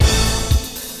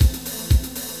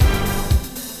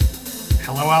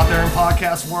Hello out there in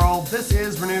podcast world. This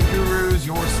is Renewed Gurus,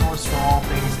 your source for all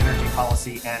things energy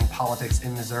policy and politics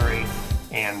in Missouri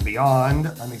and beyond.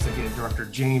 I'm Executive Director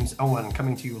James Owen,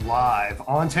 coming to you live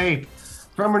on tape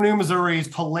from Renew Missouri's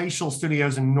palatial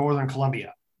studios in Northern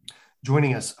Columbia.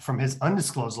 Joining us from his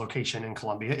undisclosed location in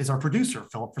Columbia is our producer,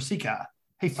 Philip Frasica.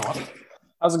 Hey, Philip.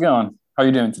 How's it going? How are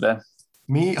you doing today?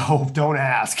 Me? Oh, don't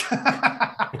ask.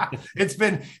 It's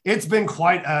been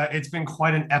quite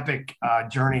an epic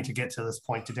journey to get to this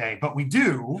point today. But we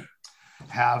do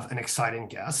have an exciting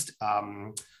guest.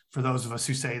 For those of us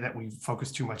who say that we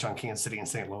focus too much on Kansas City and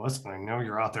St. Louis, and I know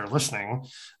you're out there listening,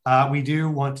 we do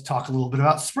want to talk a little bit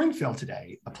about Springfield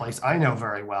today, a place I know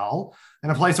very well,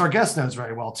 and a place our guest knows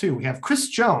very well too. We have Chris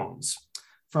Jones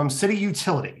from City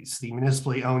Utilities, the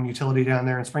municipally owned utility down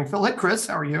there in Springfield. Hey, Chris,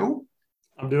 how are you?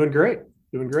 I'm doing great.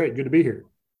 Good to be here.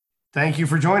 Thank you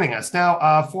for joining us.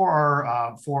 Now, for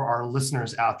our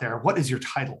listeners out there, what is your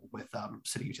title with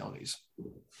City Utilities?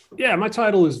 Yeah, my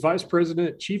title is Vice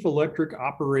President, Chief Electric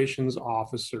Operations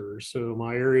Officer. So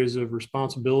my areas of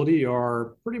responsibility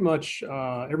are pretty much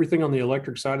everything on the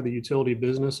electric side of the utility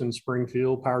business in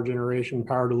Springfield: power generation,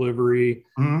 power delivery,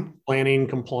 planning,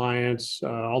 compliance,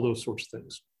 all those sorts of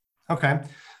things. Okay.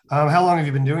 How long have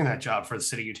you been doing that job for the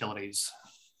City Utilities?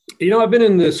 I've been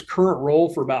in this current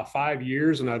role for about 5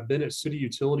 years, and I've been at City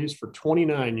Utilities for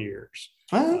 29 years.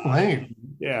 Oh, hey.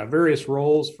 Various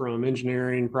roles from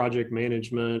engineering, project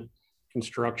management,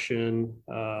 construction,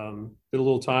 did a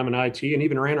little time in IT, and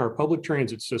even ran our public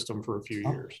transit system for a few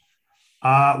years.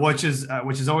 Which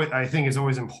is always, I think, is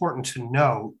always important to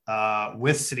note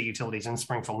with City Utilities in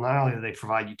Springfield. Not only do they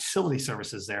provide utility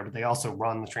services there, but they also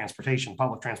run the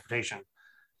public transportation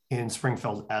in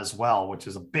Springfield as well, which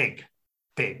is a big,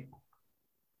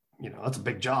 that's a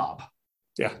big job.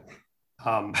 Yeah.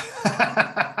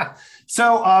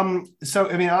 So, I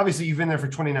mean, obviously you've been there for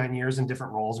 29 years in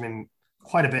different roles. I mean,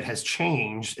 quite a bit has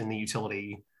changed in the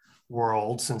utility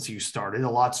world since you started. A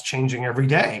lot's changing every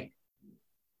day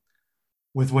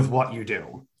with what you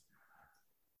do.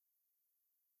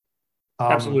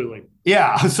 Absolutely.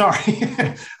 Yeah. Sorry.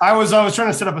 I was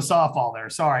trying to set up a softball there.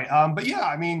 Sorry. But yeah,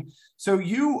 I mean, so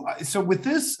with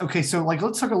this, okay. So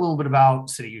let's talk a little bit about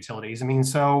City Utilities. I mean,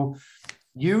 so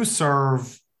you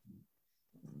serve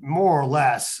more or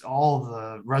less all of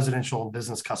the residential and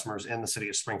business customers in the city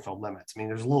of Springfield limits. I mean,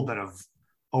 there's a little bit of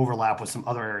overlap with some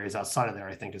other areas outside of there,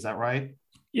 I think. Is that right?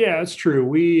 Yeah, it's true.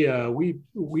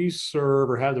 We serve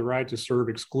or have the right to serve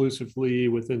exclusively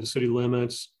within the city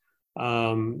limits.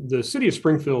 The city of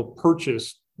Springfield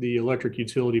purchased the electric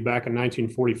utility back in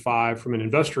 1945 from an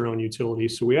investor-owned utility.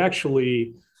 So we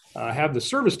actually have the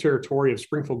service territory of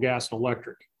Springfield Gas and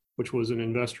Electric, which was an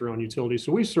investor-owned utility.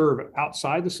 So we serve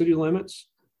outside the city limits,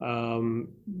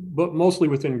 but mostly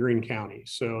within Greene County.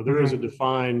 So there is a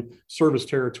defined service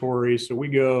territory. So we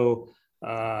go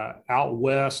out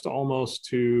west almost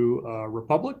to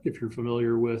Republic, if you're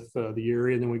familiar with the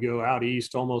area. And then we go out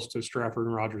east almost to Stratford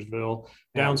and Rogersville,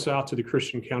 down south to the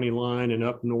Christian County line, and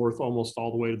up north almost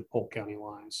all the way to the Polk County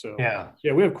line. So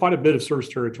we have quite a bit of service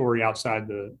territory outside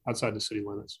the city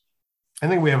limits. I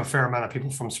think we have a fair amount of people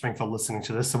from Springfield listening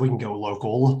to this, so we can go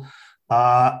local.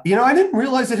 I didn't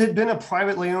realize it had been a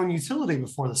privately owned utility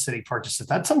before the city purchased it.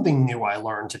 That's something new I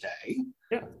learned today.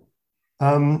 Yeah.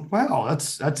 Wow,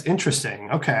 that's interesting.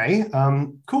 Okay,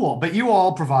 cool. But you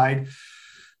all provide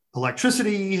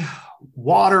electricity,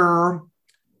 water,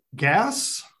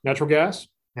 gas, natural gas,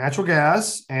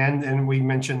 and we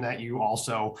mentioned that you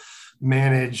also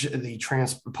manage the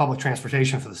public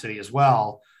transportation for the city as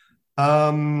well.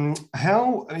 In a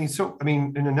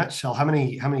nutshell, how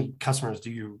many customers do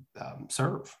you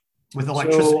serve with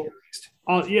electricity?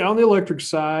 On the electric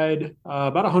side,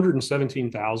 about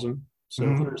 117,000. So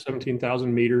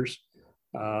 117,000 meters.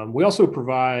 We also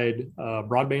provide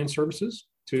broadband services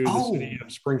to the city of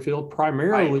Springfield,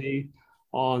 primarily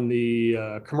on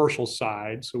the commercial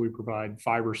side. So we provide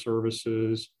fiber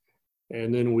services.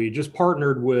 And then we just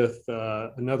partnered with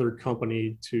another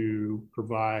company to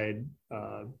provide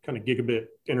kind of gigabit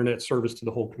internet service to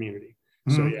the whole community.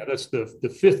 So that's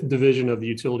the fifth division of the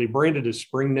utility, branded as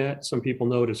SpringNet. Some people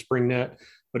know it as SpringNet,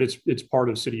 but it's part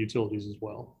of City Utilities as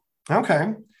well.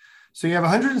 Okay. So you have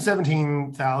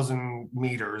 117,000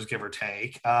 meters, give or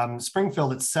take.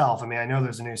 Springfield itself, I mean, I know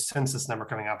there's a new census number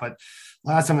coming out, but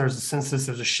last time there was a census,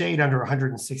 there's a shade under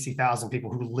 160,000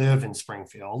 people who live in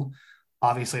Springfield.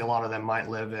 Obviously, a lot of them might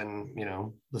live in,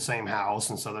 the same house,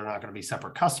 and so they're not going to be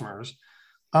separate customers.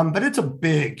 But it's a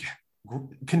big,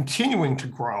 continuing to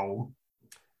grow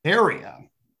area.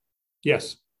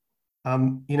 Yes.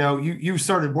 You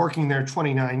started working there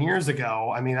 29 years ago.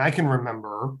 I mean, I can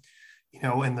remember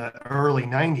in the early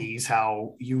 90s,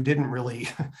 how you didn't really,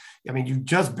 I mean, you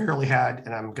just barely had,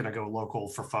 and I'm going to go local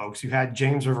for folks, you had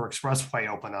James River Expressway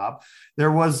open up.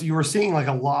 You were seeing like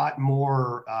a lot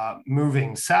more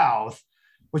moving south,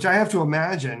 which I have to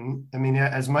imagine, I mean,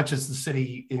 as much as the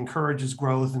city encourages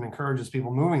growth and encourages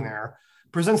people moving there,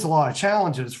 presents a lot of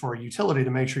challenges for a utility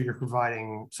to make sure you're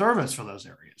providing service for those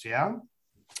areas. Yeah.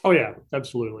 Oh yeah,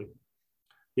 absolutely.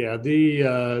 Yeah, I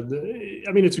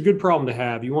mean, it's a good problem to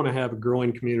have. You want to have a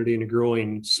growing community and a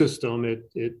growing system.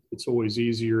 It's always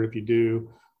easier if you do,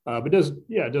 but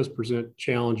it does present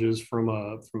challenges from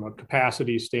a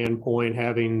capacity standpoint.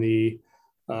 Having the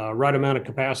right amount of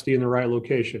capacity in the right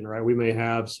location, right? We may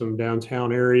have some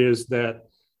downtown areas that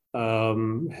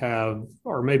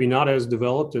are maybe not as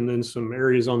developed, and then some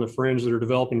areas on the fringe that are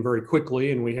developing very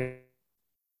quickly, and we have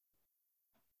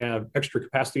extra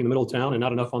capacity in the middle of town and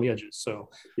not enough on the edges.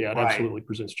 So yeah, it absolutely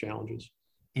presents challenges.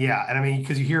 Yeah. And I mean,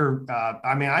 because you hear,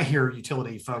 I hear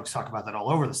utility folks talk about that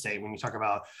all over the state when you talk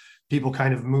about people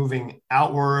kind of moving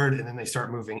outward and then they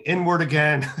start moving inward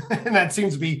again. And that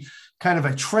seems to be kind of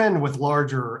a trend with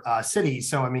larger cities.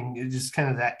 So, I mean, it's just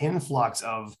kind of that influx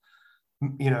of,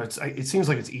 it seems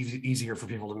like it's easier for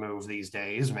people to move these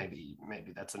days. Maybe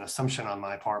that's an assumption on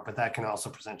my part, but that can also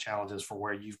present challenges for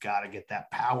where you've got to get that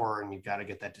power and you've got to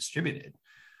get that distributed.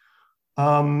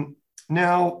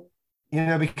 Now,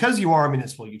 because you are a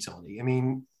municipal utility, I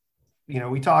mean,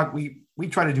 we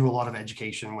try to do a lot of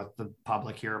education with the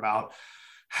public here about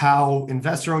how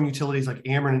investor-owned utilities like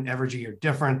Ameren and Evergy are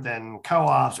different than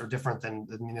co-ops or different than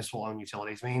the municipal-owned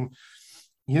utilities. I mean,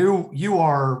 you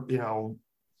are,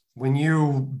 when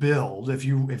you build, if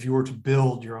you were to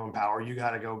build your own power, you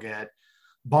got to go get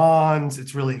bonds.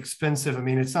 It's really expensive. I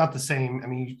mean, it's not the same. I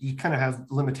mean, you kind of have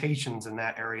limitations in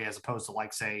that area as opposed to,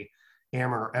 like, say,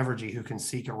 Ameren or Evergy, who can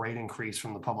seek a rate increase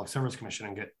from the Public Service Commission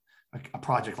and get a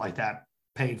project like that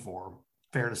paid for.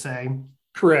 Fair to say?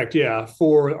 Correct. Yeah.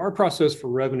 For our process for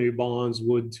revenue bonds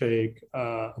would take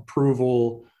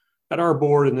approval at our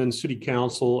board and then city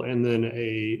council and then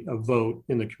a vote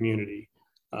in the community.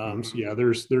 So yeah,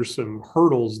 there's some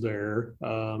hurdles there,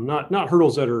 not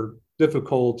hurdles that are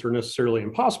difficult or necessarily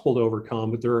impossible to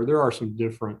overcome, but there are some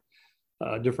different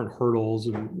hurdles.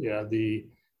 And yeah,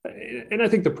 and I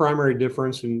think the primary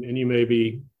difference, and you may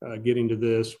be getting to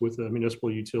this with a municipal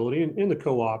utility and the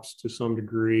co-ops to some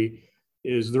degree,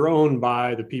 is they're owned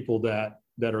by the people that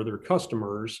are their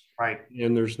customers, right?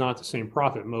 And there's not the same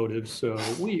profit motive. So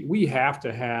we have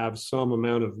to have some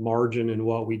amount of margin in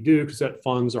what we do because that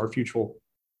funds our future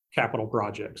capital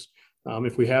projects.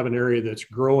 If we have an area that's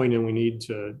growing and we need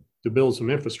to build some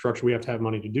infrastructure, we have to have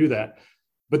money to do that.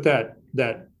 But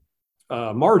that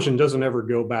margin doesn't ever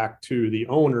go back to the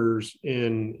owners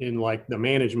in like the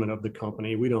management of the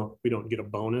company. We don't get a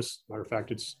bonus. Matter of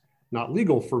fact, it's not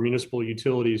legal for municipal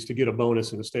utilities to get a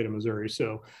bonus in the state of Missouri.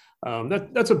 So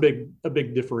that's a big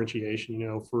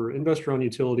differentiation. For investor-owned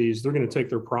utilities, they're going to take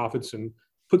their profits and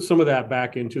put some of that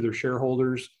back into their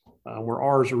shareholders, where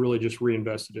ours are really just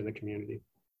reinvested in the community.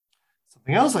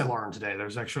 Something else I learned today: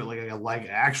 there's actually like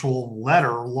actual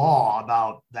letter law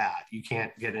about that. You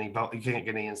can't get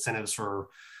any incentives for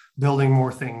building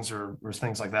more things or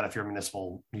things like that if you're a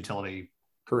municipal utility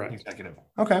Correct. executive.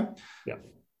 Okay. Yeah.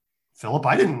 Philip,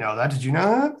 I didn't know that. Did you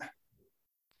know that?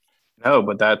 No,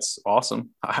 but that's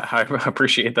awesome. I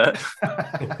appreciate that.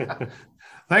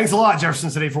 Thanks a lot,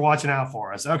 Jefferson City, for watching out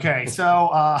for us. Okay,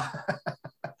 so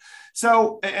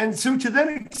so to that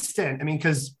extent, I mean,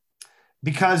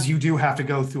 because you do have to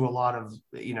go through a lot of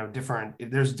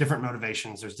there's different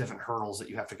motivations, there's different hurdles that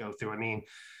you have to go through. I mean,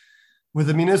 with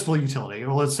a municipal utility,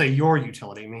 or let's say your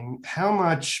utility, I mean, how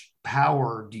much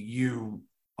power do you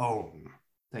own?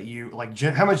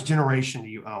 How much generation do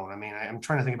you own? I mean, I'm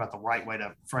trying to think about the right way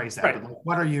to phrase that. Right. But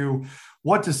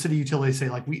what does city utilities say?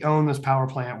 Like, we own this power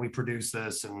plant, we produce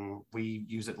this, and we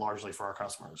use it largely for our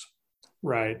customers.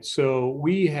 Right. So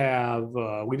we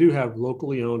do have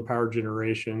locally owned power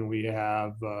generation. We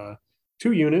have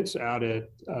 2 units out at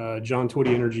John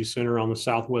Twitty Energy Center on the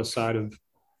southwest side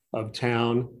of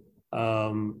town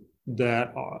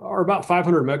that are about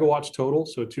 500 megawatts total.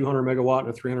 So 200 megawatt and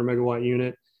a 300 megawatt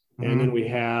unit. And then we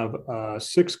have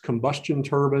 6 combustion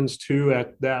turbines, 2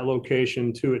 at that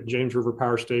location, 2 at James River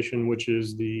Power Station, which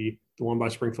is the one by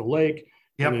Springfield Lake,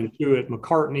 yep. And then 2 at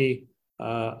McCartney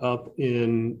up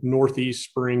in northeast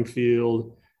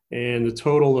Springfield. And the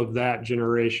total of that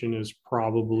generation is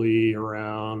probably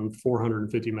around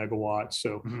 450 megawatts.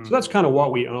 So that's kind of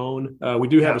what we own. We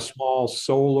do have a small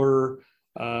solar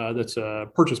that's a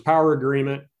purchase power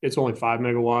agreement. It's only 5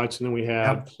 megawatts. And then we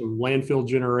have some landfill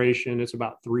generation. It's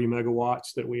about 3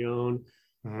 megawatts that we own.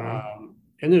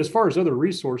 And then as far as other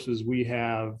resources, we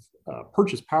have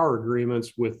purchase power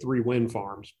agreements with 3 wind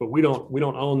farms, but we don't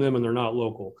own them and they're not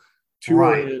local. 2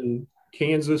 are Right. in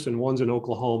Kansas and 1's in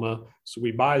Oklahoma. So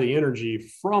we buy the energy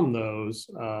from those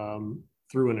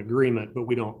through an agreement, but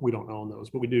we don't own those,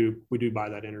 but we do buy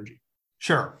that energy.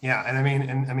 Sure. Yeah. And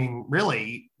I mean,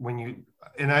 really, when you,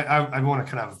 and I want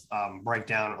to kind of break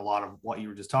down a lot of what you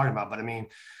were just talking about, but I mean,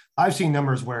 I've seen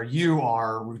numbers where you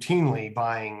are routinely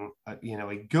buying,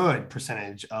 a good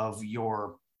percentage of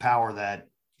your power that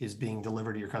is being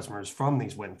delivered to your customers from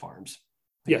these wind farms.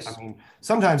 Yes. I mean,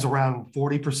 sometimes around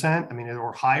 40%. I mean,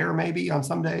 or higher maybe on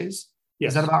some days.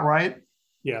 Yes. Is that about right?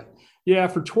 Yeah. Yeah.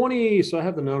 So I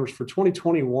have the numbers for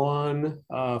 2021,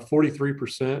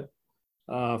 43%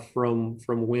 from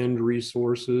wind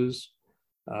resources.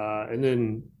 And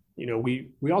then,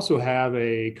 we also have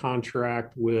a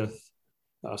contract with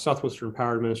Southwestern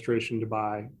Power Administration to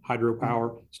buy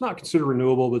hydropower. It's not considered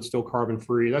renewable, but still carbon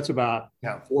free. That's about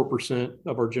 4%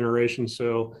 of our generation.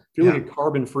 So if you look at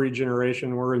carbon free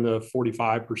generation, we're in the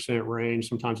 45% range,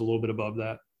 sometimes a little bit above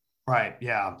that. Right.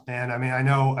 Yeah.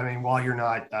 And while you're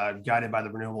not guided by the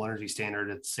renewable energy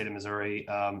standard at the state of Missouri,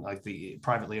 like the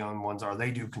privately owned ones are, they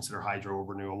do consider hydro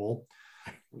renewable.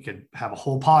 We could have a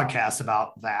whole podcast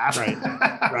about that.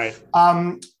 Right.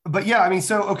 But yeah,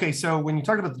 so when you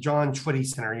talk about the John Twitty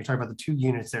Center, and you talk about the 2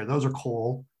 units there, those are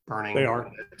coal burning. They are.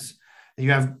 Units.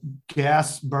 You have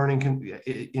gas burning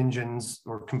engines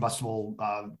or combustible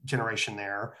generation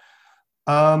there.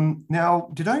 Now,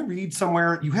 did I read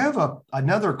somewhere you have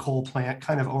another coal plant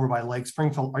kind of over by Lake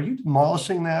Springfield? Are you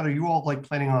demolishing that? Are you all like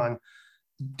planning on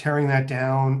tearing that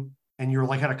down? And you're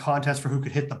like at a contest for who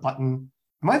could hit the button?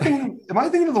 Am I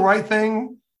thinking of the right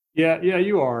thing? Yeah,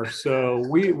 you are. So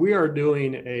we are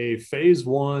doing a phase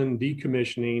 1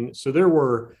 decommissioning. So there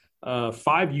were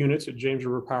 5 units at James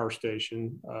River Power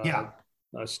Station.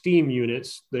 Steam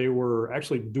units. They were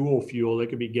actually dual fuel. They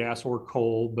could be gas or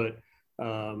coal, but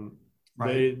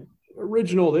they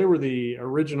were the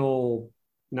original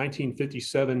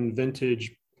 1957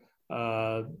 vintage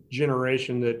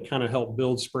generation that kind of helped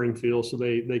build Springfield. So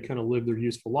they kind of lived their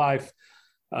useful life.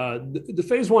 The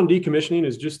phase 1 decommissioning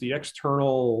is just the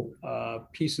external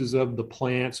pieces of the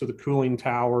plant. So the cooling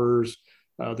towers,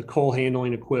 the coal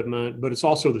handling equipment, but it's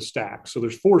also the stacks. So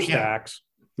there's 4 stacks.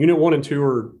 Unit 1 and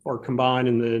 2 are combined,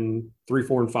 and then 3,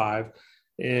 4, and 5.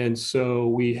 And so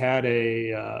we had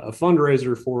a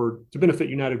fundraiser to benefit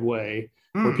United Way,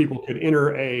 where people could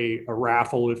enter a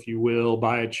raffle, if you will,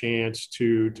 buy a chance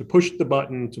to push the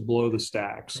button to blow the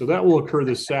stack. So that will occur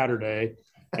this Saturday.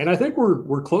 And I think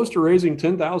we're close to raising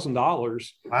 $10,000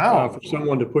 for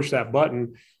someone to push that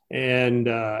button. And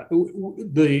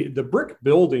the brick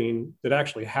building that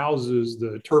actually houses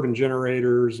the turbine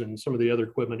generators and some of the other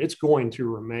equipment, it's going to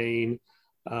remain.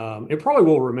 It probably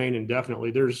will remain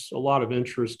indefinitely. There's a lot of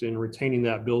interest in retaining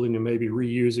that building and maybe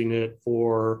reusing it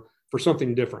for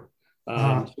something different.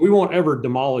 We won't ever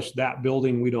demolish that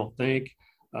building, we don't think.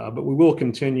 But we will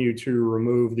continue to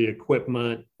remove the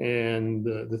equipment and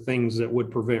the things that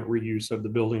would prevent reuse of the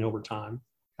building over time.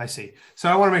 I see. So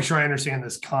I want to make sure I understand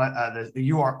this.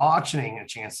 You are auctioning a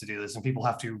chance to do this, and people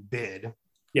have to bid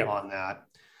on that.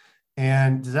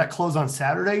 And does that close on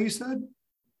Saturday, you said?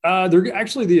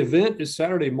 The event is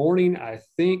Saturday morning. I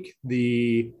think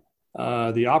the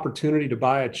opportunity to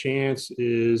buy a chance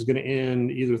is going to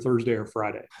end either Thursday or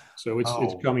Friday. So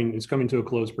it's coming to a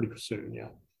close pretty soon. Yeah.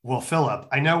 Well, Philip,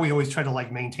 I know we always try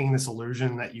to maintain this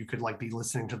illusion that you could be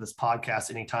listening to this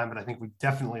podcast anytime, but I think we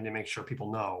definitely need to make sure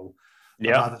people know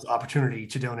about this opportunity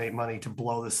to donate money to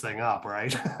blow this thing up,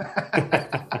 right?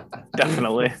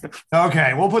 Definitely.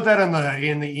 Okay, we'll put that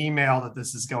in the email that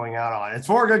this is going out on. It's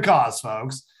for a good cause,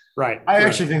 folks. Right. I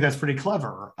actually think that's pretty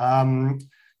clever.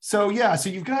 So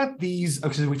you've got these.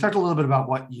 Okay, so we talked a little bit about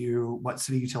what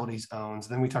City Utilities owns.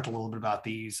 Then we talked a little bit about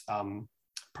these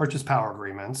purchase power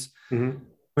agreements. Mm-hmm.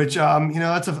 Which,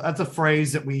 that's a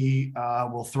phrase that we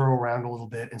will throw around a little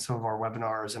bit in some of our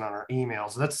webinars and on our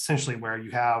emails. So that's essentially where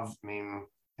you have, and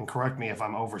correct me if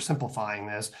I'm oversimplifying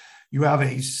this, you have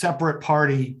a separate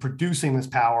party producing this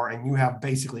power, and you have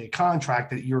basically a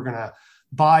contract that you're going to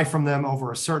buy from them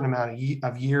over a certain amount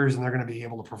of years, and they're going to be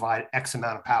able to provide X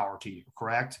amount of power to you,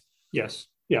 correct? Yes.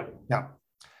 Yeah. Yeah.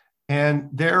 And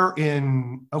they're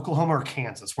in Oklahoma or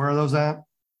Kansas. Where are those at?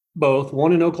 Both.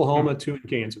 1 in Oklahoma, 2 in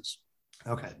Kansas.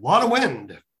 Okay, a lot of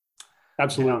wind.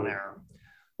 Absolutely.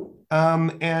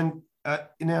 Down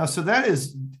there. So that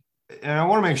is, and I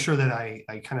want to make sure that I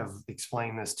kind of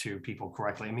explain this to people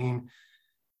correctly.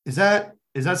 Is that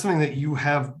something that you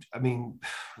have? And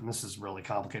this is really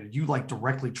complicated. You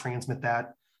directly transmit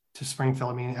that to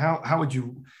Springfield? I mean, how would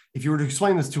you, if you were to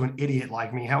explain this to an idiot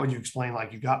like me, how would you explain,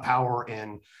 like, you got power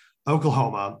in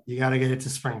Oklahoma, you got to get it to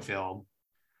Springfield,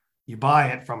 you buy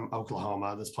it from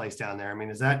Oklahoma, this place down there. I mean,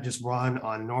 does that just run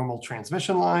on normal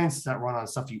transmission lines? Does that run on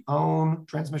stuff you own,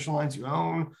 transmission lines you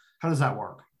own? How does that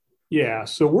work? Yeah,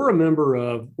 so we're a member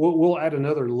of, we'll add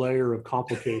another layer of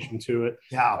complication to it.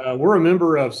 Yeah. We're a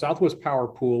member of Southwest Power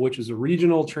Pool, which is a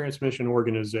regional transmission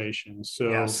organization. So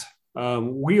Yes.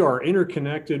 We are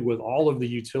interconnected with all of the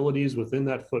utilities within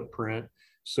that footprint.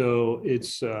 So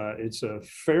it's a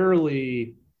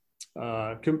fairly,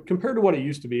 compared to what it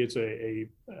used to be, it's a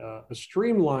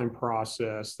streamlined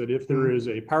process that if there is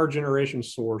a power generation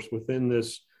source within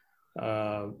this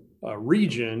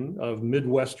region of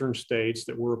Midwestern states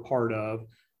that we're a part of,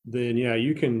 then yeah,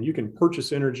 you can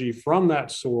purchase energy from that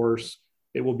source.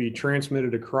 It will be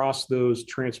transmitted across those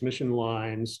transmission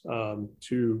lines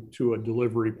to a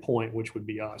delivery point, which would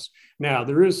be us. Now,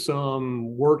 there is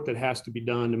some work that has to be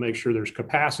done to make sure there's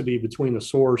capacity between the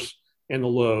source and the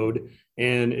load.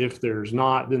 And if there's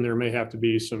not, then there may have to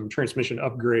be some transmission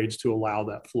upgrades to allow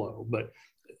that flow. But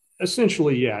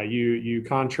essentially, yeah, you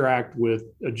contract with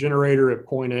a generator at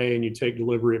point A and you take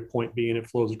delivery at point B, and it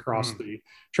flows across the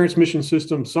transmission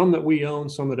system, some that we own,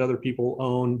 some that other people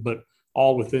own, but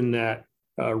all within that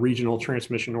regional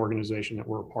transmission organization that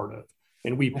we're a part of.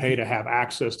 And we pay to have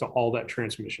access to all that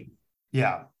transmission.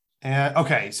 Yeah. And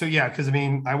okay. So yeah, because I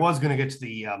mean, I was going to get to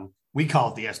the, we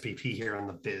call it the SPP here in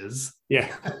the biz. Yeah.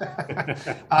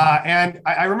 And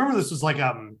I remember this was like,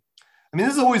 I mean,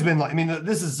 this has always been like, I mean,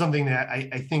 this is something that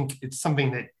I think it's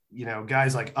something that, you know,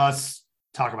 guys like us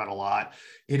talk about a lot.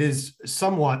 It is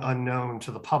somewhat unknown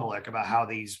to the public about how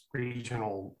these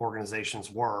regional organizations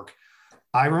work.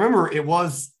 I remember it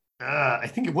was, I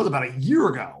think it was about a year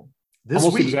ago this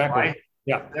Almost week, exactly. right?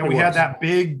 Yeah. And we had that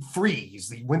big freeze,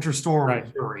 the winter storm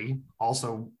Right. Uri.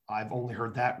 Also, I've only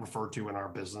heard that referred to in our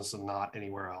business and not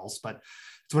anywhere else, but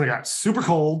it's when it got super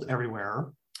cold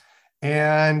everywhere.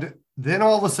 And then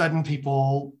all of a sudden,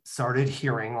 people started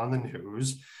hearing on the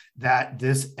news that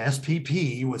this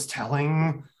SPP was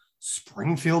telling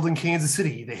Springfield and Kansas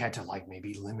City they had to, like,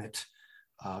 maybe limit,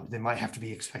 they might have to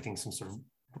be expecting some sort of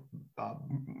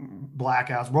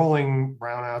blackouts, rolling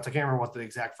brownouts. I can't remember what the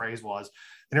exact phrase was.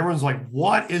 And everyone's like,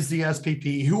 what is the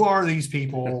SPP? Who are these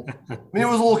people? I mean, it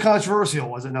was a little controversial,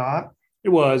 was it not? It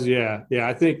was, yeah. Yeah,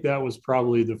 I think that was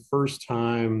probably the first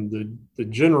time the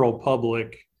general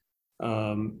public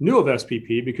knew of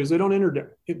SPP, because they don't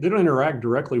interact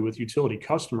directly with utility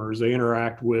customers. They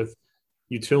interact with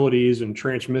utilities and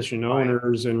transmission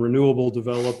owners and renewable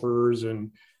developers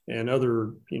and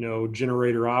other, you know,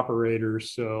 generator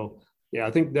operators. So yeah,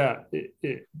 I think that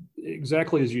it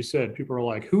exactly as you said, people are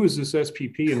like, who is this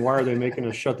SPP and why are they making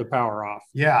us shut the power off?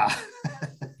 Yeah.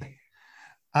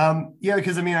 Yeah,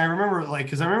 because I mean, I remember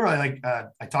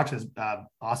I talked to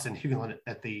Austin Hugenlin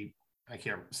at the, I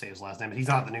can't say his last name, but he's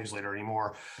not the newsletter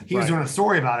anymore. He was doing a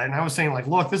story about it. And I was saying, like,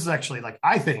 look, this is actually, like,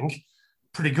 I think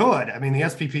pretty good. I mean, the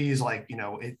SPP is like, you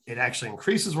know, it actually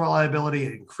increases reliability.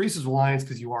 It increases reliance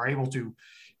because you are able to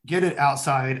get it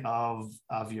outside of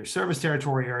your service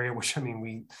territory area, which, I mean,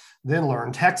 we then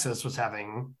learned Texas was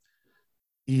having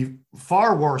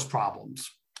far worse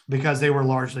problems because they were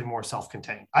largely more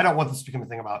self-contained. I don't want this to become a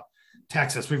thing about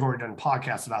Texas. We've already done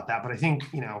podcasts about that, but I think,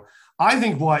 you know,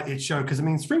 what it showed, because I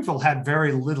mean, Springfield had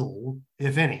very little,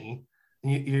 if any,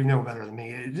 you know better than me,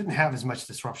 it didn't have as much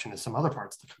disruption as some other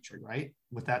parts of the country, right?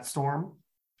 With that storm.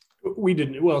 We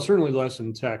didn't, well, certainly less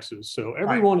in Texas. So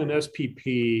everyone in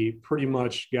SPP pretty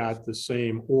much got the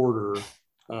same order,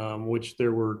 which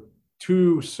there were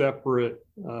two separate,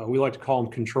 we like to call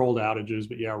them controlled outages,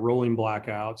 but yeah, rolling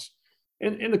blackouts.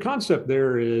 And the concept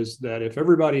there is that if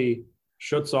everybody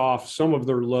shuts off some of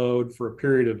their load for a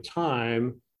period of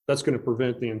time, that's going to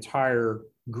prevent the entire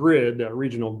grid, that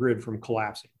regional grid, from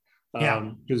collapsing.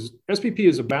 Because SPP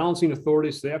is a balancing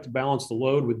authority, so they have to balance the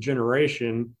load with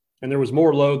generation. And there was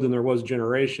more load than there was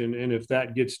generation. And if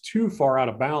that gets too far out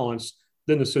of balance,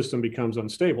 then the system becomes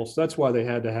unstable. So that's why they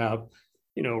had to have,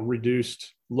 you know,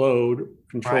 reduced load,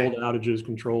 controlled outages,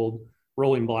 controlled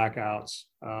rolling blackouts.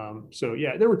 So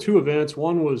yeah, there were two events.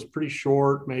 One was pretty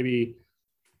short, maybe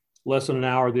less than an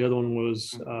hour. The other one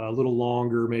was a little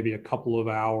longer, maybe a couple of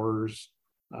hours.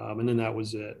 And then that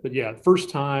was it. But yeah,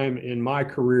 first time in my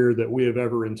career that we have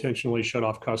ever intentionally shut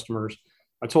off customers.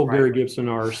 I told Barry Gibson,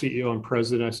 our CEO and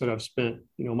president, I said, I've spent,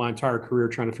 you know, my entire career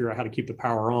trying to figure out how to keep the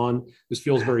power on. This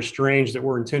feels very strange that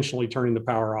we're intentionally turning the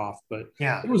power off, but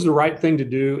it was the right thing to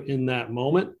do in that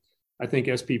moment. I think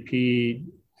SPP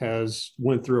has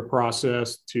went through a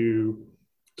process to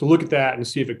to look at that and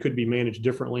see if it could be managed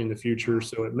differently in the future.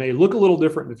 So it may look a little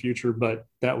different in the future, but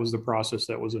that was the process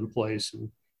that was in place,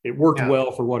 and it worked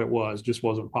well for what it was, just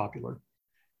wasn't popular.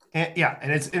 And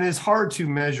it's hard to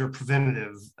measure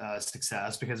preventative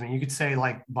success, because I mean, you could say,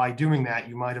 like, by doing that,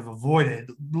 you might have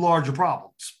avoided larger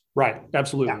problems. Right.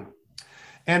 Absolutely. Yeah.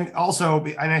 And also,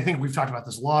 and I think we've talked about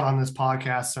this a lot on this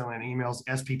podcast, certainly in emails,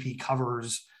 SPP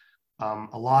covers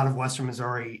a lot of Western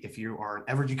Missouri. If you are an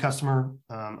Evergy customer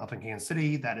up in Kansas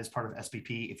City, that is part of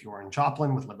SPP. If you are in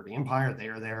Joplin with Liberty Empire, they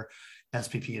are there.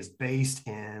 SPP is based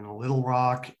in Little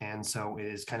Rock. And so it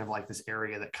is kind of like this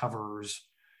area that covers,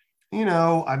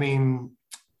 I mean,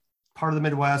 part of the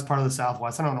Midwest, part of the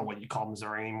Southwest. I don't know what you call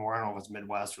Missouri anymore. I don't know if it's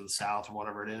Midwest or the South or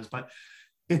whatever it is, but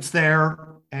it's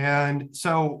there. And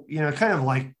so, kind of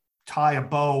like tie a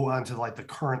bow onto like the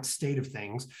current state of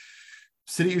things.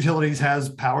 City Utilities has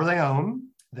power they own.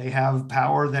 They have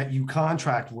power that you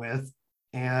contract with,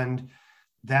 and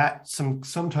that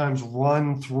sometimes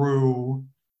run through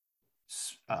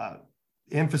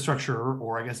infrastructure,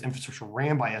 or I guess infrastructure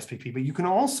ran by SPP, but you can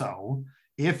also,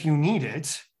 if you need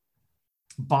it,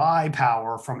 buy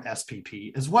power from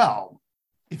SPP as well,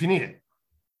 if you need it.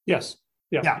 Yes.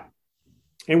 Yeah.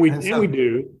 And we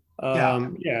do.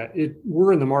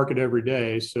 We're in the market every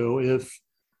day. So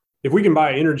if we can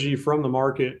buy energy from the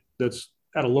market that's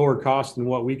at a lower cost than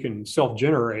what we can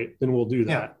self-generate, then we'll do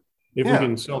that. If we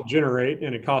can self-generate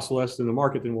and it costs less than the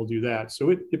market, then we'll do that.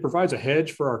 So it provides a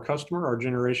hedge for our customer, our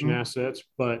generation assets,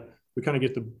 but we kind of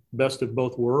get the best of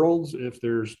both worlds. If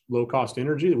there's low cost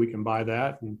energy, that we can buy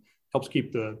that, and helps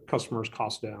keep the customer's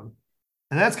costs down.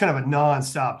 And that's kind of a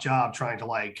nonstop job, trying to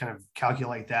like kind of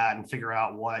calculate that and figure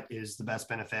out what is the best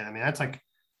benefit. I mean, that's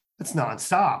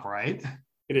nonstop, right?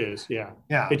 It is. Yeah.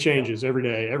 Yeah. It changes every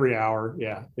day, every hour.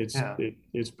 Yeah.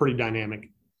 It's pretty dynamic.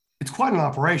 It's quite an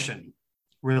operation,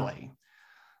 really.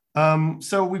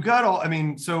 So we've got all, I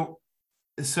mean, so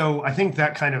I think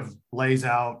that kind of lays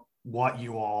out what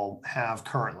you all have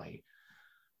currently.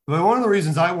 But one of the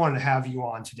reasons I wanted to have you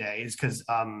on today is because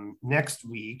next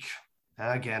week,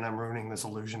 again, I'm ruining this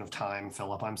illusion of time,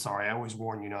 Philip. I'm sorry. I always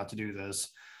warn you not to do this.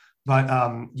 But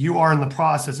you are in the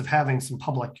process of having some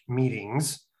public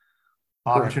meetings,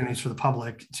 opportunities for the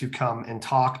public to come and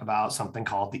talk about something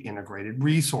called the Integrated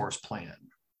Resource Plan,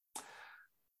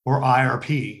 or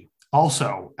IRP,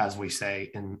 also, as we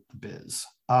say in the biz.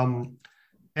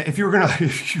 If you're going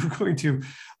to,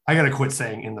 I got to quit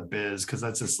saying in the biz, because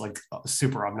that's just like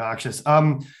super obnoxious.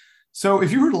 So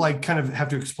if you were to like kind of have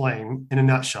to explain in a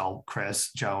nutshell,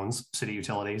 Chris Jones, City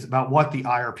Utilities, about what the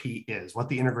IRP is, what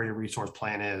the Integrated Resource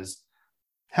Plan is,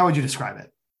 how would you describe it?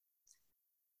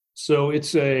 So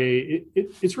it's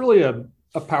really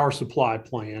a power supply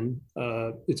plan.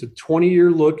 It's a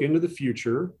 20-year look into the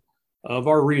future of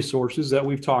our resources that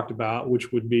we've talked about,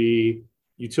 which would be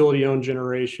utility-owned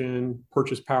generation,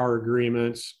 purchase power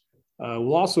agreements.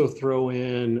 We'll also throw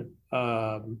in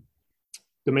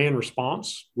demand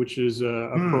response, which is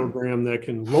a program that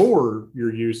can lower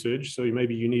your usage. So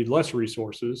maybe you need less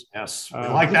resources. Yes,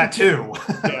 I like that too.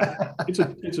 It's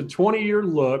a 20-year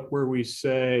look where we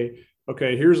say,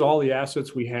 okay, here's all the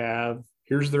assets we have,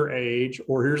 here's their age,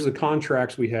 or here's the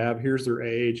contracts we have, here's their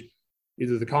age.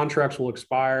 Either the contracts will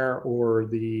expire or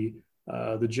the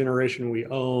generation we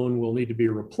own will need to be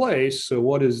replaced. So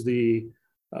what is the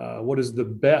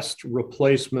best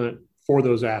replacement for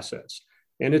those assets?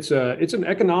 And it's an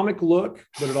economic look,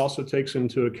 but it also takes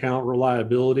into account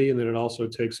reliability, and then it also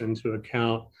takes into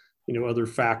account, other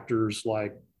factors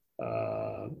like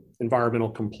environmental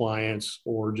compliance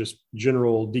or just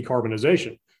general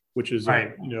decarbonization, which is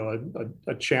a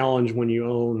challenge when you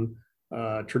own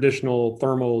traditional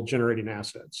thermal generating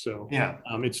assets. So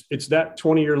it's that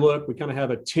 20-year look. We kind of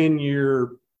have a 10-year,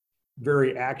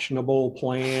 very actionable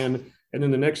plan. And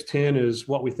then the next 10 is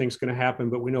what we think is going to happen,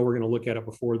 but we know we're going to look at it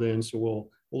before then. So we'll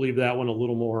leave that one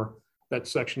that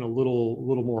section a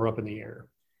little more up in the air.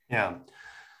 Yeah.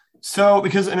 So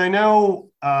because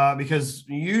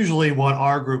usually what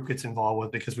our group gets involved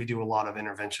with, because we do a lot of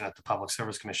intervention at the Public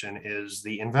Service Commission, is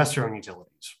the investor-owned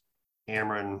utilities.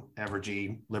 Ameren,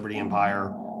 Evergy, Liberty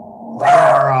Empire.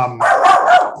 I'm going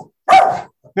to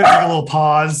take a little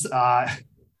pause.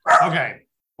 Okay.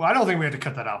 Well, I don't think we have to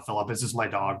cut that out, Philip. It's just my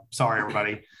dog. Sorry,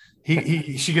 everybody.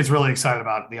 She gets really excited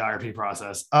about the IRP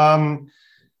process.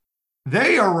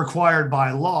 They are required by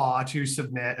law to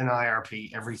submit an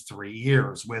IRP every 3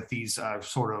 years with these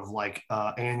sort of like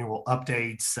annual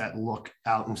updates that look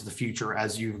out into the future,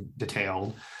 as you've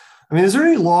detailed. I mean, is there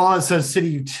any law that says City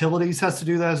Utilities has to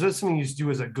do that? Is that something you do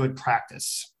as a good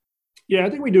practice? Yeah, I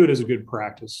think we do it as a good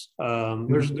practice.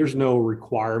 There's no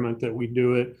requirement that we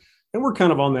do it. And we're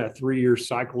kind of on that 3-year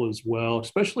cycle as well,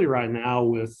 especially right now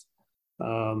with,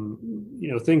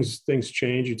 things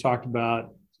change. You talked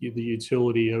about the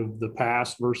utility of the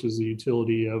past versus the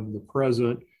utility of the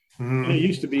present. And it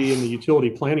used to be in the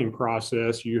utility planning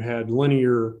process, you had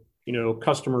linear,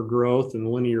 customer growth and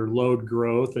linear load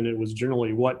growth. And it was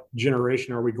generally what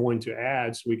generation are we going to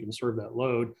add so we can serve that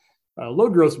load.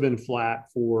 Load growth has been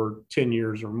flat for 10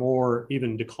 years or more,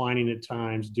 even declining at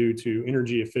times due to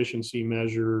energy efficiency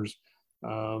measures,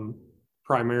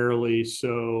 primarily.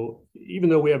 So even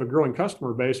though we have a growing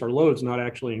customer base, our load's not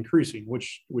actually increasing,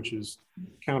 which is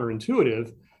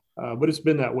counterintuitive. But it's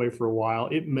been that way for a while.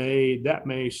 That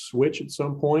may switch at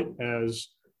some point as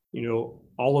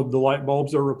all of the light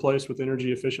bulbs are replaced with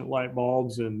energy efficient light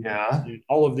bulbs, and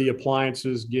all of the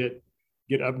appliances get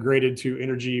upgraded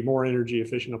to more energy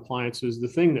efficient appliances. The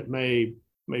thing that may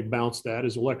bounce that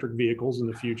is electric vehicles in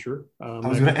the future. I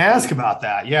was going to ask about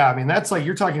that. Yeah, I mean that's like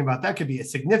you're talking about. That could be a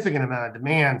significant amount of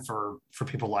demand for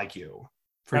people like you,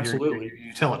 for absolutely your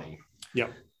utility.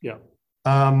 Yep.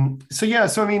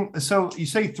 So I mean, so you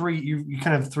say you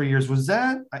kind of 3 years. Was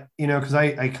that because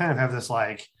I kind of have this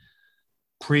like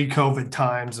pre-COVID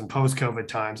times and post-COVID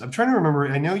times. I'm trying to remember.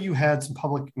 I know you had some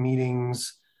public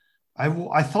meetings.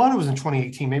 I thought it was in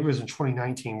 2018, maybe it was in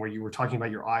 2019, where you were talking about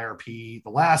your IRP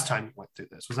the last time you went through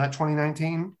this. Was that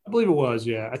 2019? I believe it was,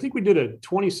 yeah. I think we did a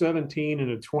 2017 and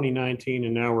a 2019,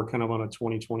 and now we're kind of on a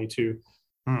 2022.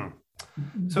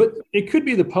 But it could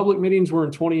be the public meetings were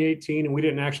in 2018, and we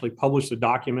didn't actually publish the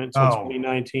document until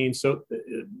 2019. So,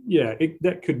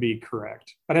 that could be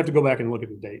correct. I'd have to go back and look at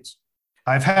the dates.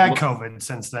 I've had COVID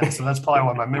since then, so that's probably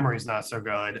why my memory's not so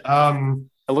good.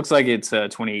 It looks like it's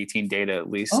 2018 data at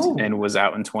least, and was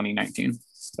out in 2019.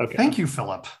 Okay. Thank you,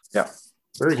 Philip. Yeah.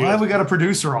 Very good. Glad we got a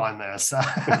producer on this.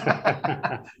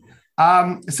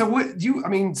 So what do you, I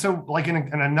mean, so like in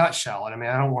a nutshell, and I mean,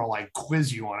 I don't want to like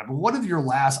quiz you on it, but what did your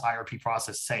last IRP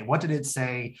process say? What did it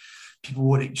say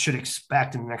people should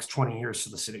expect in the next 20 years for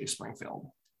the city of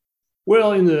Springfield?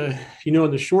 Well, in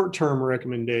the short-term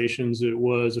recommendations, it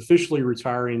was officially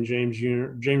retiring James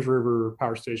River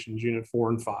Power Stations Unit 4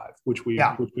 and 5, which we've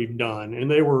done, and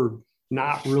they were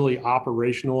not really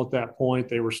operational at that point.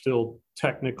 They were still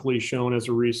technically shown as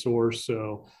a resource,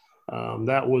 so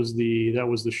that was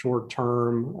the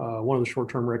short-term one of the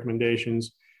short-term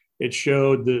recommendations. It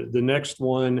showed the next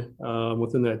one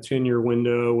within that 10-year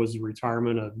window was the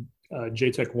retirement of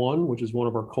JTEC 1, which is one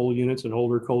of our coal units, an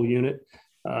older coal unit.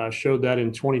 Showed that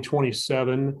in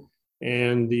 2027,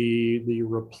 and the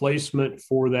replacement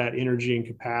for that energy and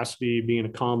capacity being a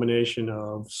combination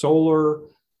of solar,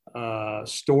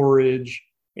 storage,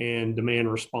 and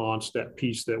demand response, that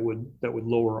piece that would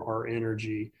lower our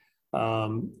energy.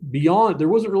 Beyond, there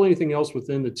wasn't really anything else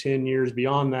within the 10 years.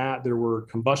 Beyond that, there were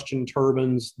combustion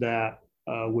turbines that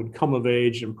would come of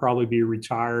age and probably be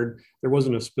retired. There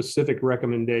wasn't a specific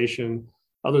recommendation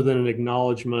other than an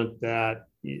acknowledgement that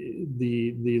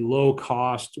the low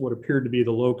cost, what appeared to be the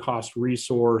low cost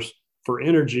resource for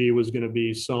energy was going to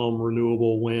be some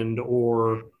renewable wind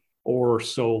or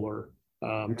solar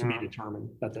to be determined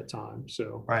at that time.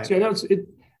 So, right. So that's it.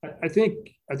 I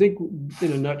think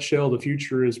in a nutshell, the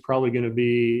future is probably going to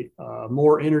be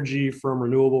more energy from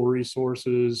renewable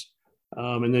resources,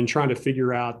 and then trying to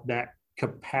figure out that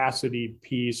capacity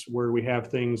piece where we have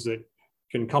things that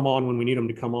can come on when we need them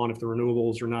to come on if the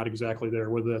renewables are not exactly there,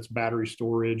 whether that's battery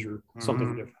storage or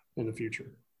something different in the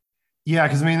future. Yeah,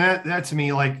 because I mean, that to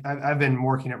me, like I've been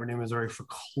working at Renew Missouri for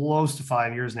close to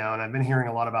 5 years now, and I've been hearing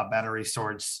a lot about battery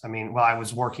storage. I mean, I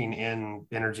was working in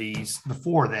energies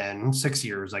before then, 6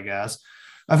 years, I guess.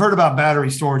 I've heard about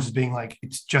battery storage as being like,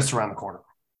 it's just around the corner.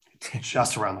 It's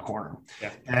just around the corner.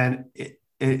 Yeah. And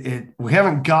we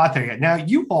haven't got there yet. Now,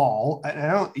 you all,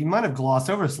 you might have glossed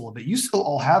over this a little bit. You still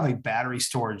all have a battery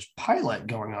storage pilot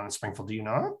going on in Springfield, do you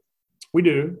not? We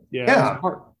do. Yeah.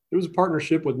 It was a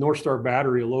partnership with North Star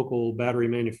Battery, a local battery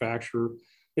manufacturer.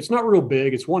 It's not real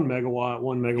big. It's 1 megawatt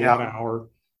hour.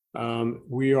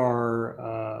 We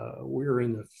are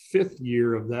in the 5th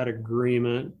year of that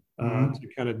agreement to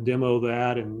kind of demo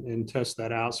that and test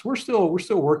that out. So we're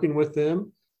still working with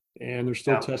them. And they're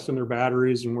still testing their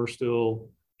batteries, and we're still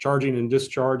charging and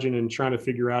discharging and trying to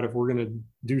figure out if we're going to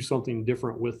do something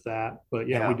different with that. But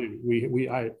we do.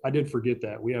 I did forget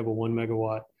that we have a 1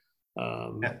 megawatt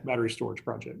battery storage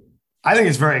project. I think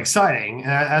it's very exciting, and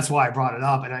that's why I brought it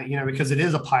up. And because it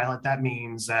is a pilot, that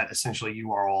means that essentially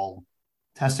you are all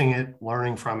testing it,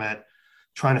 learning from it,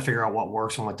 trying to figure out what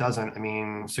works and what doesn't. I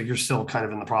mean, so you're still kind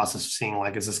of in the process of seeing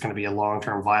like, is this going to be a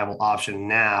long-term viable option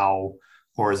now?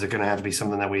 Or is it going to have to be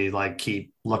something that we like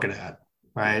keep looking at,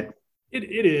 right?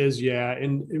 It is, yeah,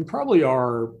 and probably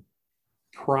our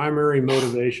primary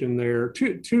motivation there.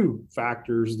 Two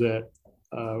factors that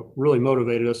really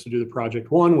motivated us to do the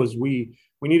project. One was we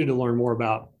needed to learn more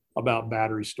about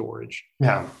battery storage.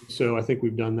 Yeah. So I think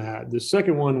we've done that. The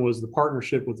second one was the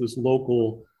partnership with this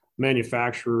local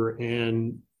manufacturer,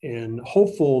 and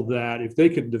hopeful that if they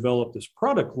could develop this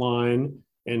product line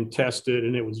and test it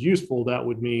and it was useful, that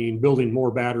would mean building more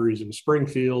batteries in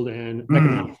Springfield and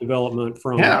economic development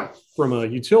from a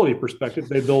utility perspective.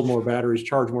 They build more batteries,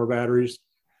 charge more batteries.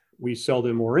 We sell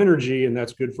them more energy, and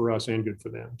that's good for us and good for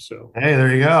them. So, hey,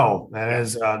 there you go. That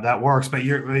is that works. But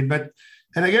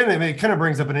and again, it kind of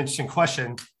brings up an interesting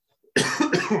question.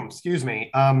 Excuse me.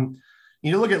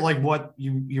 You look at like what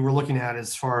you were looking at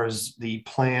as far as the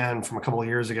plan from a couple of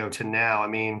years ago to now. I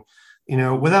mean,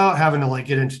 without having to like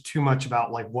get into too much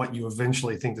about like what you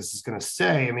eventually think this is going to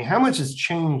say. I mean, how much has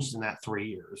changed in that 3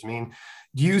 years? I mean,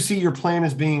 do you see your plan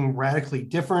as being radically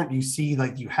different? Do you see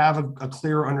like you have a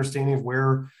clearer understanding of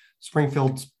where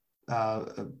Springfield's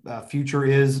future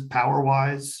is power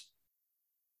wise?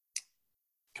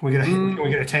 Can we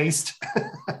get a taste?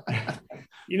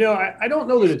 I don't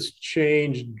know that it's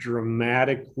changed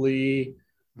dramatically.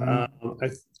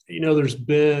 There's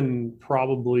been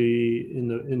probably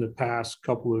in the past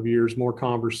couple of years more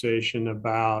conversation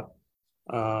about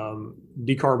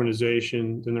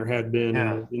decarbonization than there had been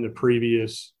in the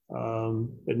previous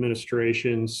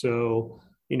administration. So,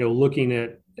 looking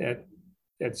at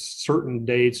certain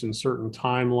dates and certain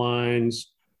timelines,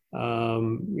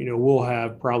 we'll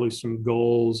have probably some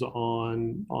goals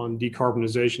on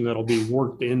decarbonization that'll be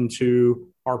worked into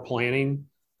our planning.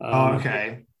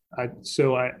 Okay. I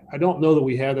don't know that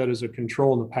we had that as a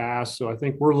control in the past. So I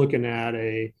think we're looking at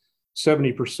a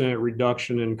 70%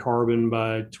 reduction in carbon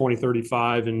by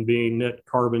 2035 and being net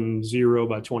carbon zero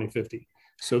by 2050.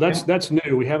 So that's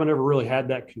new. We haven't ever really had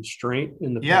that constraint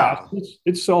in the past.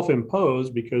 It's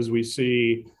self-imposed because we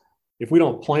see if we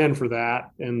don't plan for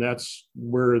that and that's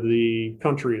where the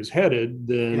country is headed,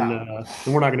 then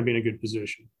we're not going to be in a good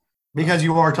position. Because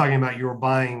you are talking about you're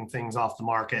buying things off the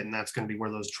market, and that's going to be where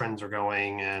those trends are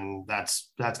going, and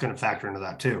that's going to factor into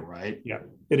that too, right? Yeah,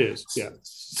 it is. Yeah.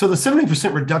 So the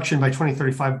 70% reduction by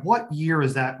 2035, what year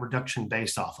is that reduction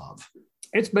based off of?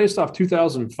 It's based off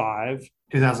 2005.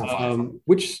 2005,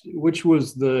 which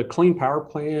was the Clean Power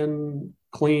Plan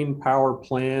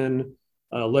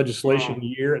legislation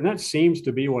year, and that seems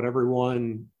to be what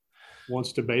everyone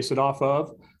wants to base it off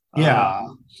of.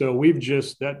 So we've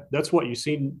just that's what you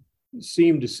seem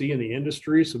to see in the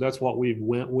industry. So that's what we've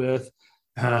went with.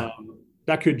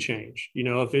 That could change.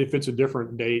 If it's a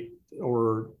different date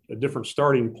or a different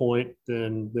starting point,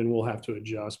 then we'll have to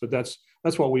adjust. But that's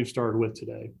what we've started with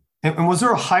today. And was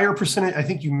there a higher percentage? I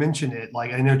think you mentioned it.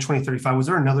 Like I know 2035. Was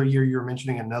there another year you were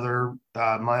mentioning another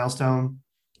milestone?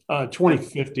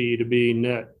 2050 to be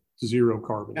net zero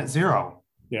carbon. Net zero.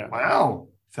 Yeah. Wow,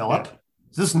 Philip,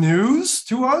 is this news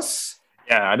to us?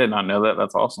 Yeah, I did not know that.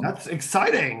 That's awesome. That's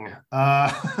exciting.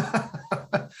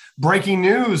 Breaking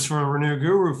news for Renew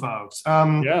Guru folks. I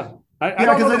don't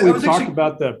know that we've talked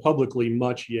about that publicly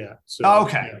much yet. So,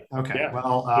 okay. Yeah.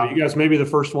 Well, so you guys may be the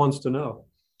first ones to know.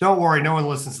 Don't worry, no one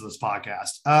listens to this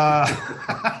podcast.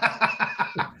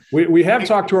 We have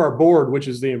talked to our board, which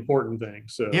is the important thing.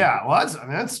 So yeah, well,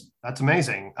 that's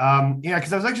amazing.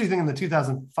 Because I was actually thinking the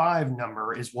 2005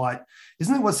 number isn't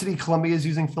it what City of Columbia is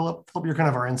using? Philip, you're kind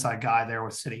of our inside guy there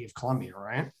with City of Columbia,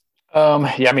 right?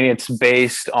 It's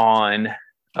based on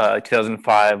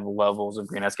 2005 levels of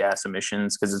greenhouse gas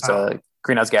emissions because it's a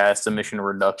greenhouse gas emission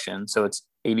reduction. So it's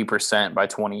 80% by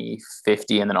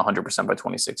 2050 and then 100% by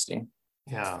 2060.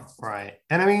 Yeah, right.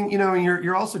 And I mean,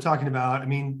 you're also talking about,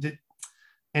 and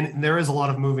there is a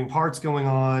lot of moving parts going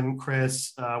on,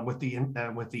 Chris, we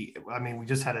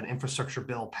just had an infrastructure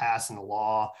bill pass into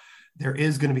law. There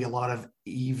is going to be a lot of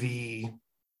EV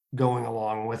going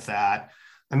along with that.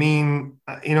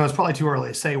 It's probably too early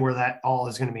to say where that all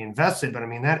is going to be invested, but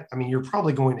you're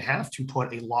probably going to have to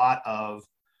put a lot of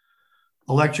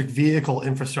electric vehicle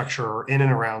infrastructure in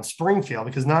and around Springfield,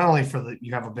 because not only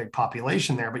you have a big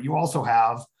population there, but you also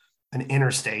have an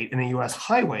interstate and a U.S.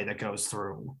 highway that goes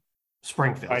through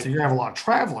Springfield. Right. So you're gonna have a lot of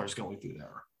travelers going through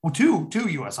there. Well, two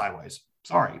U.S. highways.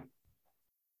 Sorry.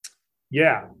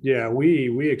 Yeah.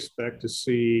 We expect to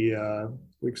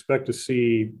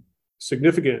see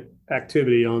significant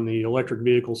activity on the electric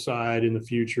vehicle side in the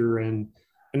future, and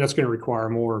that's going to require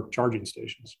more charging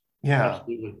stations. Yeah.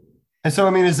 Absolutely. And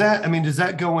so, does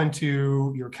that go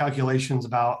into your calculations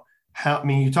about how?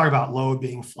 You talk about load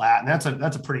being flat, and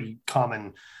that's a pretty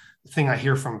common thing I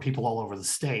hear from people all over the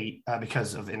state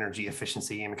because of energy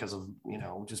efficiency and because of,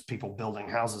 just people building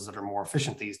houses that are more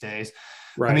efficient these days.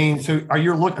 Right. I mean, so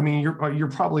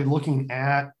you're probably looking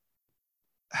at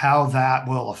how that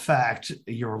will affect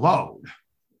your load,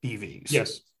 EVs.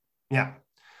 Yes. Yeah.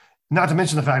 Not to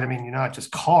mention the fact, you're not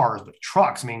just cars, but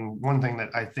trucks. One thing that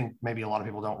I think maybe a lot of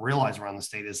people don't realize around the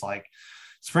state is like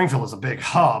Springfield is a big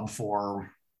hub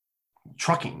for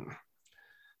trucking,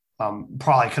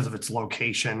 probably because of its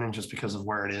location and just because of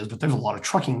where it is. But there's a lot of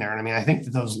trucking there. And I think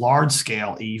that those large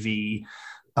scale EV,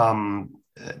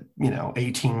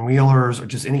 18 wheelers or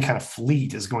just any kind of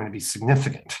fleet is going to be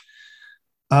significant.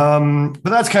 But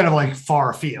that's kind of like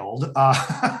far afield.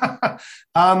 But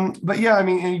yeah, but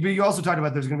you also talked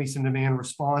about there's going to be some demand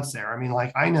response there.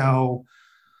 I know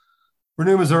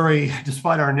Renew Missouri,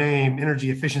 despite our name,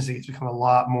 energy efficiency has become a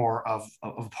lot more of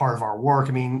part of our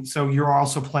work. So you're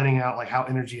also planning out like how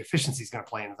energy efficiency is going to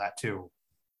play into that too,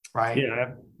 right?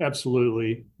 Yeah,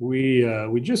 absolutely.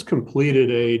 We just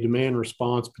completed a demand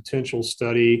response potential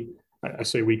study. I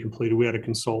say we completed. We had a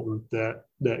consultant that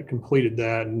completed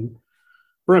that, and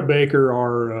Brent Baker,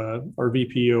 our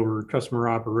VP over customer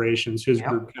operations, his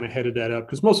group kind of headed that up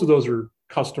because most of those are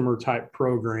customer type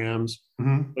programs.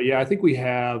 Mm-hmm. But yeah, I think we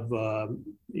have,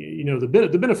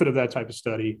 the benefit of that type of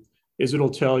study is it'll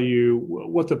tell you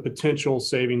what the potential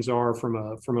savings are from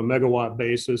a megawatt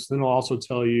basis. Then it'll also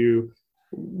tell you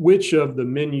which of the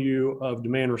menu of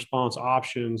demand response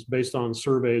options based on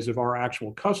surveys of our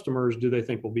actual customers do they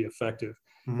think will be effective.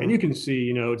 Mm-hmm. And you can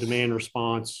see, demand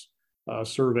response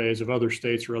surveys of other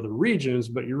states or other regions,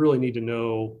 but you really need to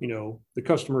know, the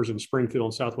customers in Springfield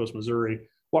and Southwest Missouri,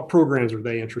 what programs are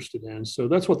they interested in? So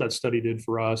that's what that study did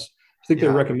for us. I think they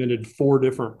recommended 4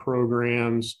 different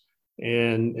programs,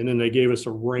 and then they gave us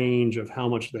a range of how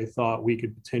much they thought we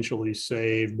could potentially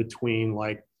save between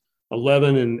like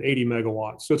 11 and 80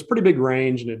 megawatts. So it's a pretty big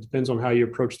range, and it depends on how you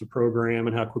approach the program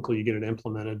and how quickly you get it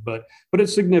implemented. But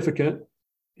it's significant,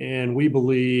 and we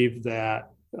believe that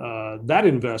that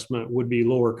investment would be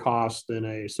lower cost than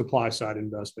a supply side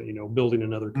investment, building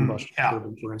another combustion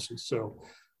turbine, for instance. So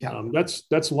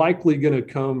that's likely going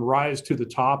to rise to the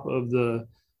top of the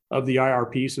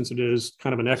IRP, since it is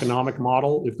kind of an economic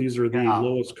model. If these are the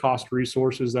lowest cost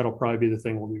resources, that'll probably be the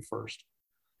thing we'll do first.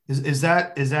 Is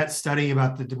that study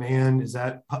about the demand, has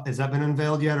that been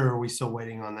unveiled yet, or are we still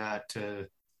waiting on that to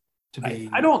be?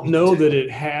 I don't know that it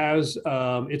has.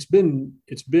 It's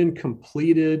been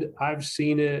completed. I've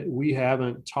seen it. We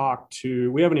haven't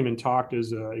even talked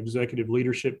as an executive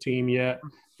leadership team yet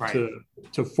to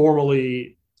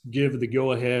formally give the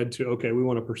go ahead to, okay, we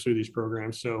want to pursue these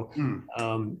programs. So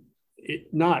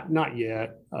not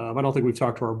yet. I don't think we've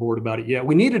talked to our board about it yet.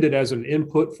 We needed it as an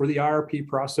input for the IRP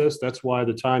process. That's why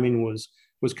the timing was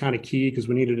kind of key, because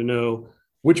we needed to know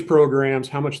which programs,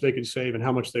 how much they could save and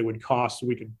how much they would cost, so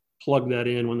we could plug that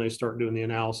in when they start doing the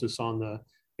analysis on the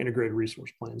integrated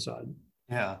resource plan side.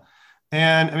 Yeah.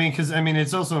 And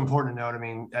it's also important to note,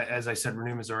 as I said,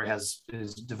 Renew Missouri has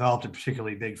developed a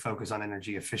particularly big focus on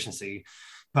energy efficiency,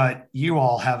 but you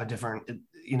all have a different,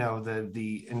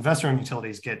 the investor-owned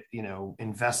utilities get,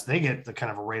 they get the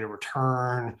kind of a rate of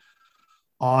return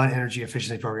on energy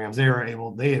efficiency programs.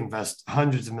 They invest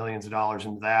hundreds of millions of dollars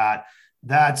into that.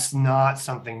 That's not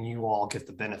something you all get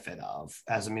the benefit of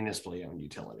as a municipally owned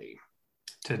utility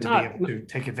to be able to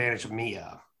take advantage of MEA.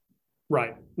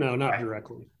 Right. No, not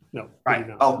directly. No. Right.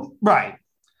 Oh, right.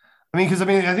 Because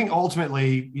I think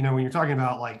ultimately, when you're talking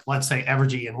about, like, let's say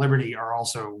Evergy and Liberty are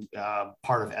also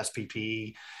part of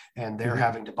SPP, and they're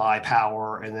having to buy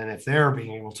power. And then if they're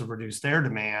being able to reduce their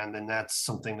demand, then that's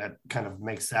something that kind of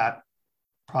makes that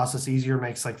process easier,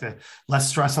 makes like the less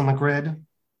stress on the grid.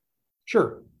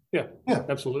 Sure. Yeah.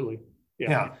 Absolutely.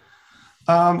 Yeah.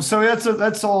 So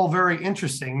that's all very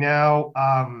interesting. Now,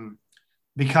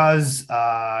 because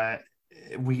I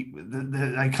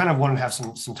kind of want to have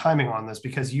some timing on this,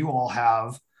 because you all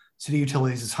have City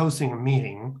Utilities is hosting a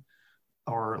meeting,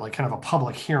 or like kind of a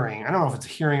public hearing. I don't know if it's a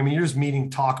hearing. You're just meeting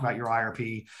to talk about your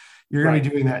IRP. You're going to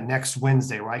be doing that next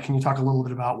Wednesday, right? Can you talk a little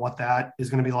bit about what that is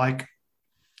going to be like?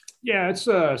 Yeah, it's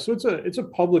a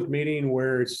public meeting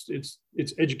where it's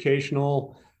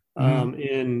educational,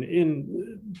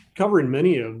 in covering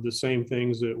many of the same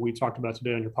things that we talked about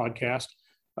today on your podcast,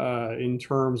 in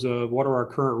terms of what are our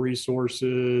current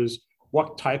resources,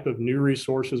 what type of new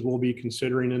resources we'll be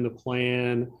considering in the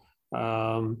plan,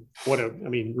 what an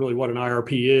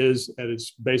IRP is at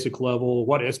its basic level,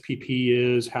 what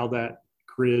SPP is, how that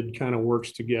grid kind of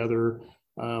works together,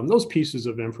 those pieces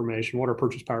of information, what our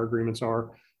purchase power agreements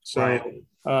are. So, right.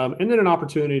 And then an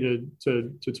opportunity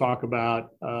to talk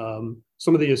about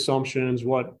some of the assumptions,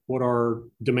 what our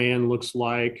demand looks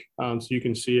like, so you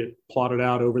can see it plotted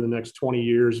out over the next 20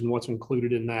 years and what's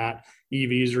included in that.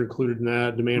 EVs are included in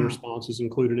that. Demand response is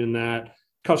included in that.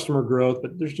 Customer growth,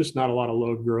 but there's just not a lot of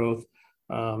load growth.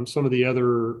 Some of the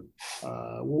other,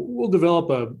 we'll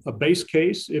develop a base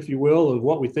case, if you will, of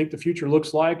what we think the future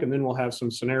looks like, and then we'll have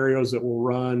some scenarios that will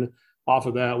run off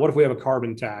of that. What if we have a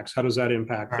carbon tax? How does that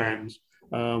impact things?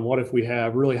 What if we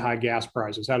have really high gas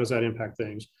prices? How does that impact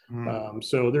things?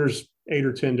 So there's 8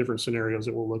 or 10 different scenarios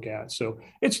that we'll look at. So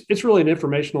it's really an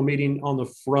informational meeting on the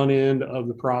front end of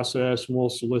the process, and we'll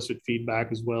solicit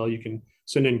feedback as well. You can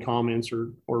send in comments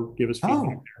or give us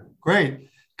feedback there. Great.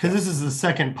 Because this is the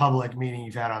second public meeting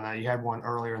you've had on that. You had one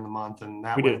earlier in the month, and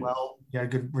that went well. You had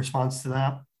a good response to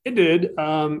that? It did.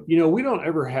 We don't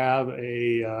ever have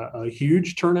a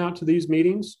huge turnout to these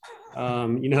meetings.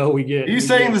 We get. Are you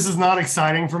saying this is not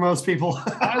exciting for most people?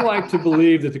 I like to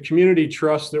believe that the community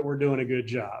trusts that we're doing a good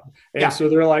job. And so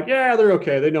they're like, yeah, they're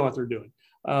okay. They know what they're doing.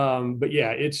 But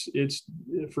yeah, it's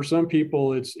for some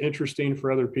people, it's interesting.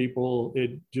 For other people,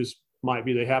 it just might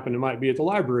be, might be at the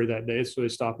library that day. So they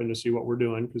stop in to see what we're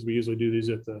doing, because we usually do these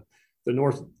at the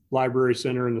North Library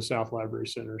Center and the South Library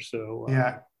Center. So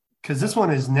because this one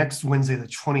is next Wednesday, the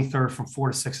 23rd from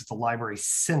 4 to 6 at the Library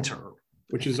Center,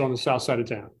 which is on the south side of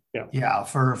town. Yeah.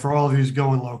 For all of you who's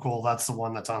going local, that's the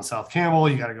one that's on South Campbell.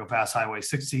 You got to go past Highway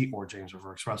 60 or James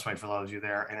River Expressway for those of you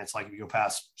there. And it's like, if you go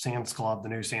past Sam's Club, the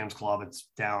new Sam's Club, it's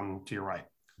down to your right.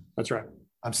 That's right.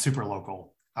 I'm super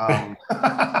local.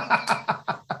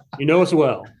 You know us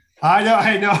well. I know.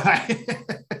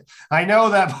 I know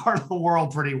that part of the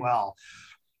world pretty well.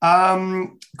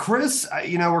 Chris, I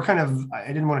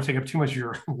didn't want to take up too much of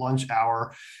your lunch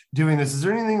hour doing this. Is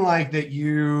there anything like that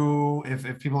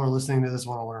if people are listening to this,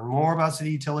 want to learn more about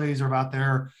city utilities or about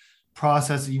their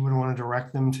process, that you would want to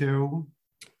direct them to?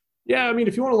 Yeah, I mean,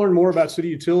 if you want to learn more about city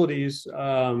utilities,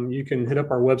 you can hit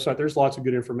up our website. There's lots of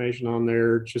good information on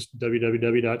there, just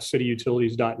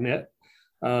www.cityutilities.net.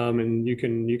 And you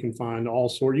can find all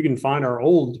sorts. You can find our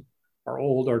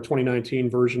 2019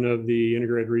 version of the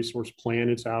integrated resource plan.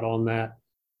 It's out on that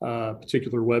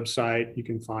particular website. You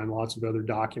can find lots of other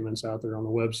documents out there on the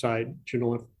website,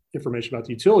 general information about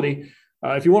the utility.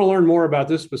 If you want to learn more about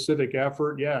this specific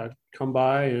effort, come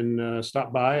by and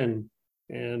stop by and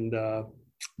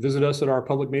visit us at our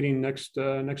public meeting next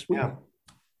week. Yeah,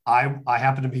 I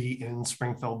happen to be in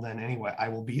Springfield then anyway. I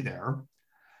will be there.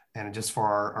 And just for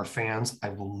our fans, I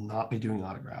will not be doing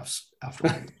autographs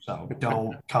afterwards. So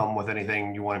don't come with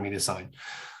anything you wanted me to sign.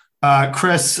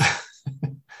 Chris,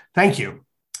 thank you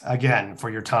again for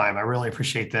your time. I really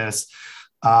appreciate this.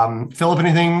 Philip,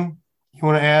 anything you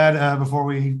want to add before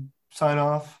we sign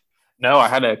off? No, I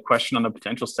had a question on the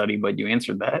potential study, but you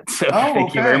answered that. So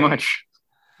thank you very much.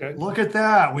 Okay. Look at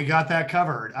that. We got that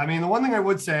covered. I mean, the one thing I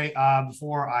would say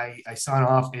before I sign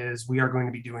off is we are going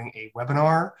to be doing a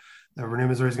webinar. The Renew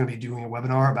Missouri is going to be doing a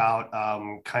webinar about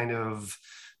kind of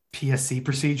PSC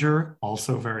procedure,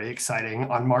 also very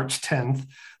exciting, on March 10th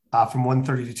from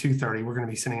 1:30 to 2:30. We're going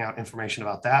to be sending out information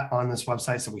about that on this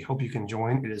website, so we hope you can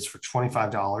join. It is for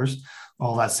 $25.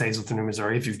 All that stays with Renew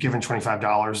Missouri. If you've given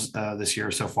 $25 this year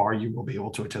so far, you will be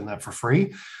able to attend that for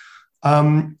free.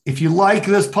 If you like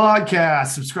this podcast,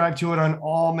 subscribe to it on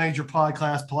all major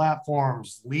podcast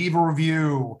platforms. Leave a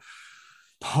review.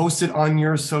 Post it on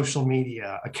your social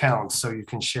media accounts so you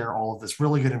can share all of this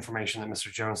really good information that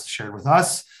Mr. Jones shared with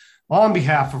us. On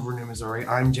behalf of Renew Missouri,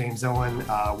 I'm James Owen,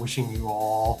 wishing you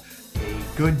all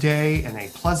a good day and a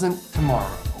pleasant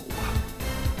tomorrow.